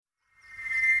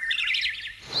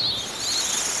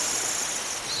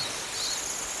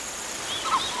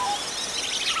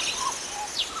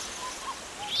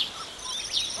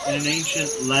In an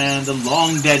ancient land, a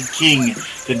long-dead king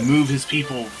could move his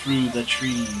people through the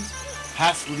trees,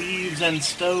 past leaves and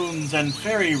stones and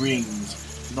fairy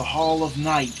rings, to the hall of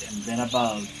night and then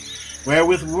above, where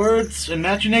with words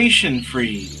imagination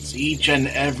frees each and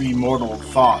every mortal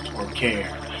thought or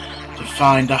care, to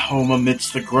find a home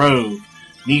amidst the grove,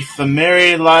 neath the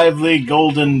merry, lively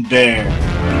golden bear.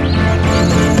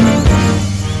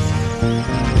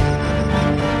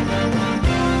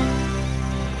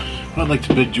 I'd like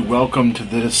to bid you welcome to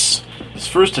this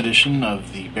first edition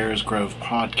of the Bears Grove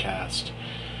podcast.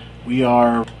 We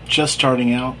are just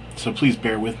starting out, so please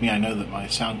bear with me. I know that my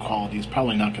sound quality is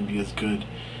probably not going to be as good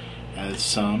as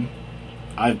some.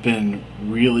 I've been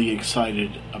really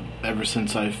excited ever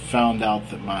since I found out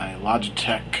that my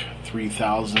Logitech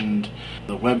 3000,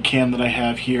 the webcam that I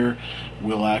have here,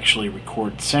 will actually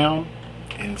record sound,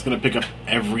 and it's going to pick up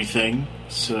everything,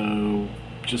 so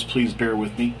just please bear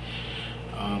with me.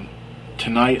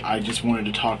 Tonight, I just wanted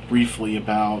to talk briefly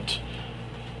about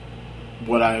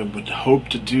what I would hope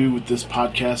to do with this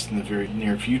podcast in the very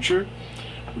near future.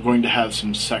 We're going to have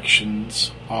some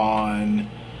sections on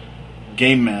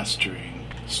game mastering,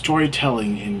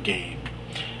 storytelling in game,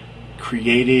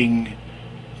 creating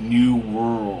new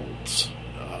worlds,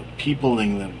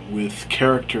 peopling them with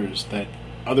characters that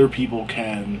other people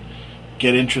can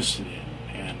get interested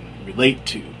in and relate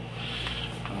to.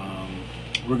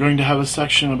 We're going to have a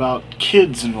section about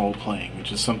kids in role-playing,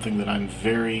 which is something that I'm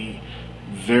very,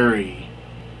 very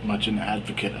much an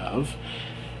advocate of.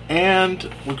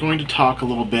 And we're going to talk a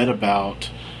little bit about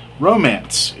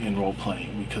romance in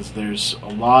role-playing, because there's a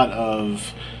lot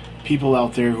of people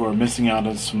out there who are missing out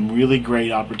on some really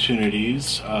great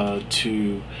opportunities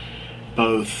to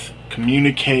both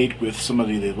communicate with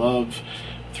somebody they love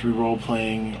through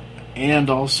role-playing, and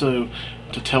also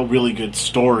to tell really good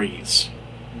stories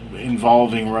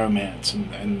involving romance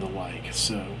and the like.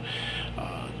 So,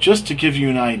 just to give you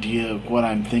an idea of what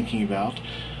I'm thinking about,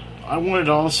 I wanted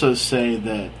to also say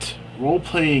that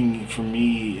role-playing for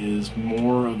me is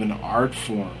more of an art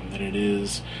form than it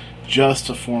is just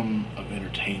a form of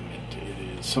entertainment.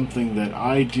 It is something that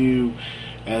I do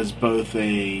as both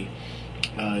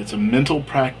it's a mental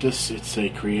practice, it's a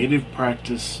creative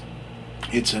practice,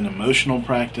 it's an emotional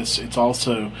practice, it's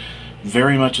also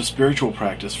very much a spiritual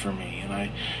practice for me. And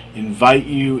I invite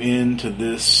you into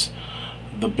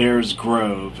the Bears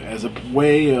Grove, as a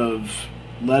way of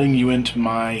letting you into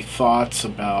my thoughts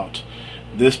about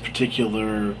this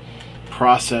particular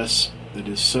process that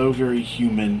is so very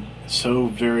human, so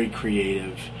very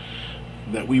creative,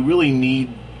 that we really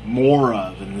need more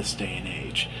of in this day and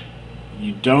age.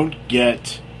 You don't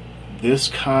get this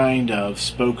kind of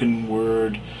spoken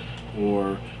word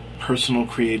or personal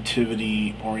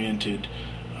creativity oriented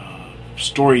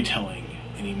storytelling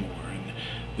anymore. And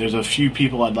there's a few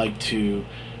people I'd like to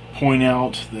point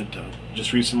out that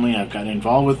just recently I've gotten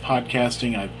involved with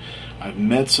podcasting. I've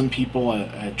met some people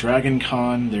at Dragon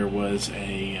Con. There was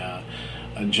a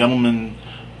gentleman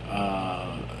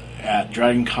at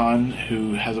Dragon Con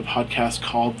who has a podcast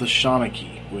called The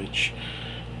Shawnee, which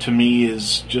to me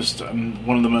is just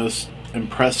one of the most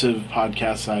impressive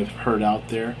podcasts I've heard out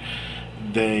there.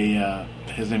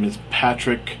 His name is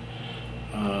Patrick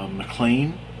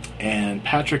McLean, and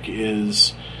Patrick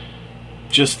is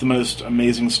just the most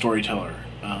amazing storyteller.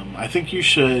 I think you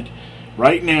should,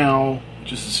 right now,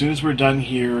 just as soon as we're done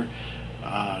here,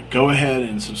 go ahead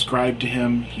and subscribe to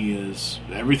him.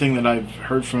 Everything that I've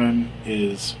heard from him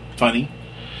is funny,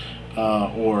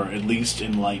 or at least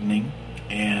enlightening,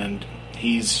 and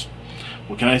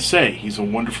what can I say? He's a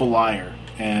wonderful liar,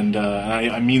 and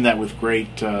I mean that with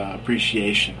great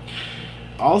appreciation.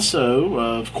 Also,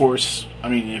 of course, I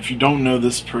mean, if you don't know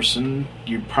this person,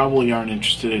 you probably aren't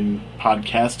interested in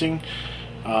podcasting.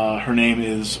 Her name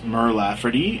is Mur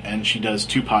Lafferty, and she does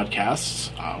two podcasts.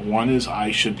 One is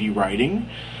I Should Be Writing,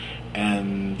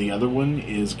 and the other one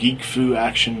is Geek Fu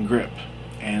Action Grip.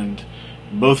 And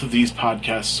both of these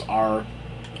podcasts are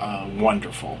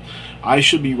wonderful. I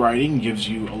Should Be Writing gives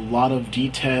you a lot of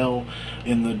detail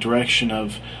in the direction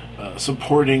of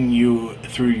supporting you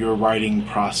through your writing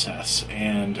process.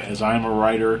 And as I'm a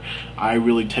writer, I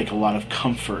really take a lot of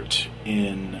comfort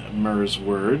in Mur's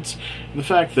words. The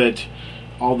fact that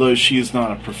although she is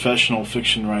not a professional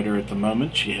fiction writer at the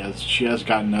moment, she has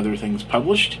gotten other things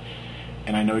published,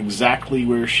 and I know exactly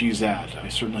where she's at. I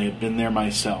certainly have been there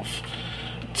myself.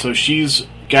 So she's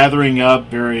gathering up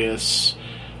various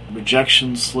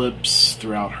rejection slips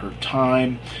throughout her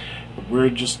time. We're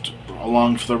just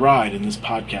along for the ride in this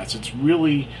podcast. It's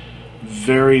really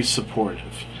very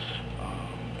supportive.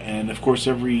 And of course,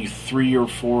 every 3 or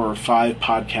 4 or 5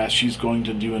 podcasts, she's going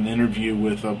to do an interview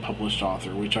with a published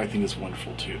author, which I think is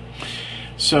wonderful too.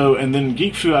 So, and then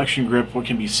Geek Fu Action Grip, what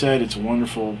can be said? It's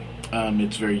wonderful.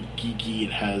 It's very geeky.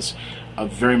 It has a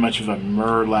very much of a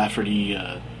Mur Lafferty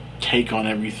take on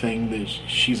everything.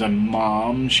 She's a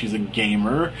mom. She's a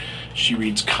gamer. She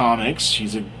reads comics.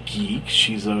 She's a geek.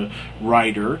 She's a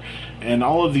writer. And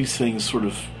all of these things sort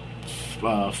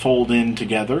of fold in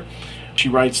together. She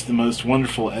writes the most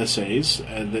wonderful essays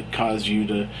that cause you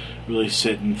to really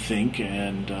sit and think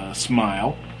and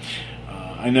smile.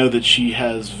 I know that she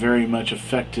has very much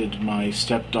affected my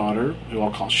stepdaughter, who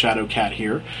I'll call Shadowcat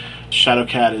here.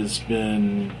 Shadowcat has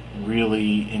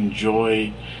really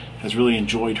enjoyed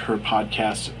her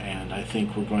podcast, and I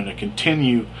think we're going to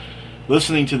continue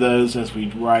listening to those as we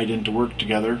ride into work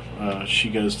together. She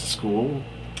goes to school.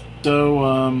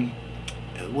 So,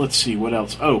 let's see, what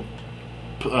else? Oh,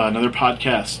 another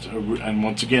podcast, and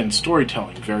once again,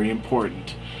 storytelling, very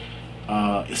important.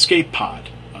 Escape Pod.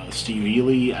 Steve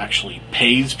Ely actually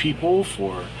pays people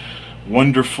for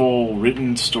wonderful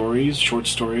written stories, short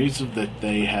stories that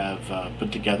they have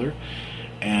put together,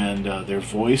 and they're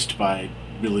voiced by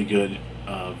really good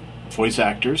voice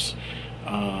actors,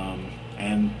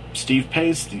 and Steve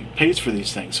pays for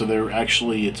these things. So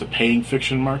it's a paying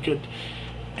fiction market,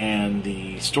 and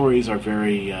the stories are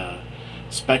very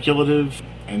speculative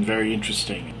and very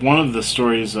interesting. One of the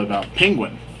stories about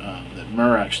Penguin that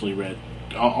Mur actually read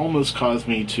almost caused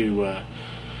me to,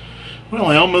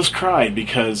 I almost cried,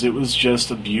 because it was just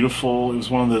it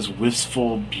was one of those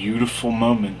wistful, beautiful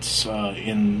moments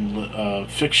in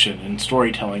fiction and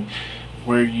storytelling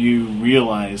where you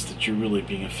realize that you're really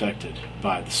being affected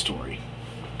by the story.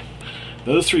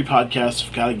 Those 3 podcasts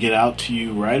have got to get out to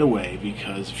you right away,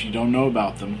 because if you don't know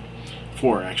about them,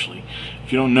 4 actually,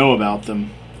 if you don't know about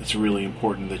them, it's really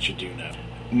important that you do know.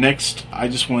 Next, I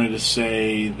just wanted to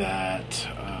say that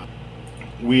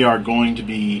we are going to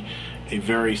be a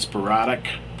very sporadic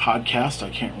podcast.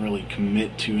 I can't really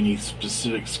commit to any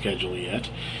specific schedule yet,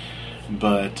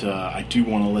 but I do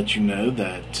want to let you know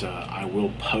that I will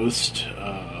post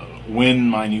when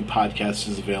my new podcast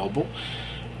is available,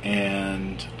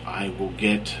 and I will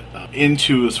get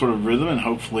into a sort of rhythm, and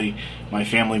hopefully my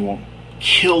family won't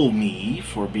kill me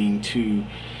for being too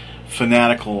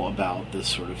fanatical about this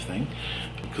sort of thing,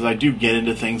 because I do get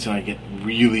into things and I get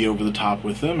really over the top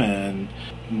with them, and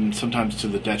sometimes to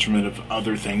the detriment of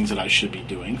other things that I should be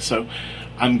doing. So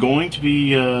I'm going to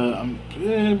be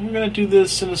we're going to do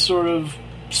this in a sort of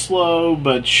slow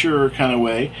but sure kind of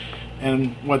way,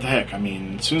 and what the heck, I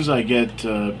mean, as soon as I get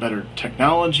better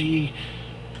technology,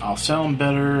 I'll sound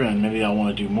better, and maybe I'll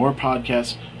want to do more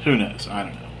podcasts. Who knows? I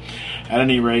don't know. At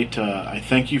any rate, I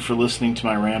thank you for listening to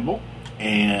my ramble,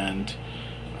 and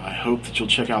I hope that you'll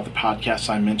check out the podcasts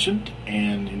I mentioned.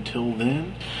 And until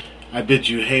then, I bid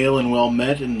you hail and well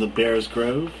met in the Bears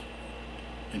Grove.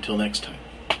 Until next time.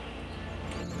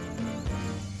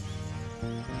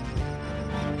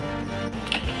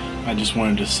 I just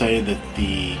wanted to say that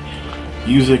the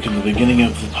music at the beginning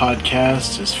of the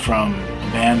podcast is from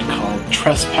a band called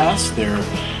Trespass. They're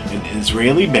an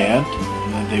Israeli band.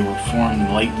 They were formed in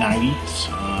the late 90s.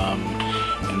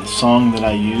 And the song that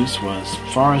I used was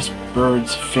Forest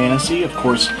Birds Fantasy. Of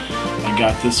course, I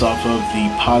got this off of the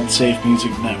PodSafe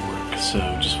Music Network, so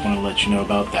just want to let you know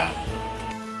about that.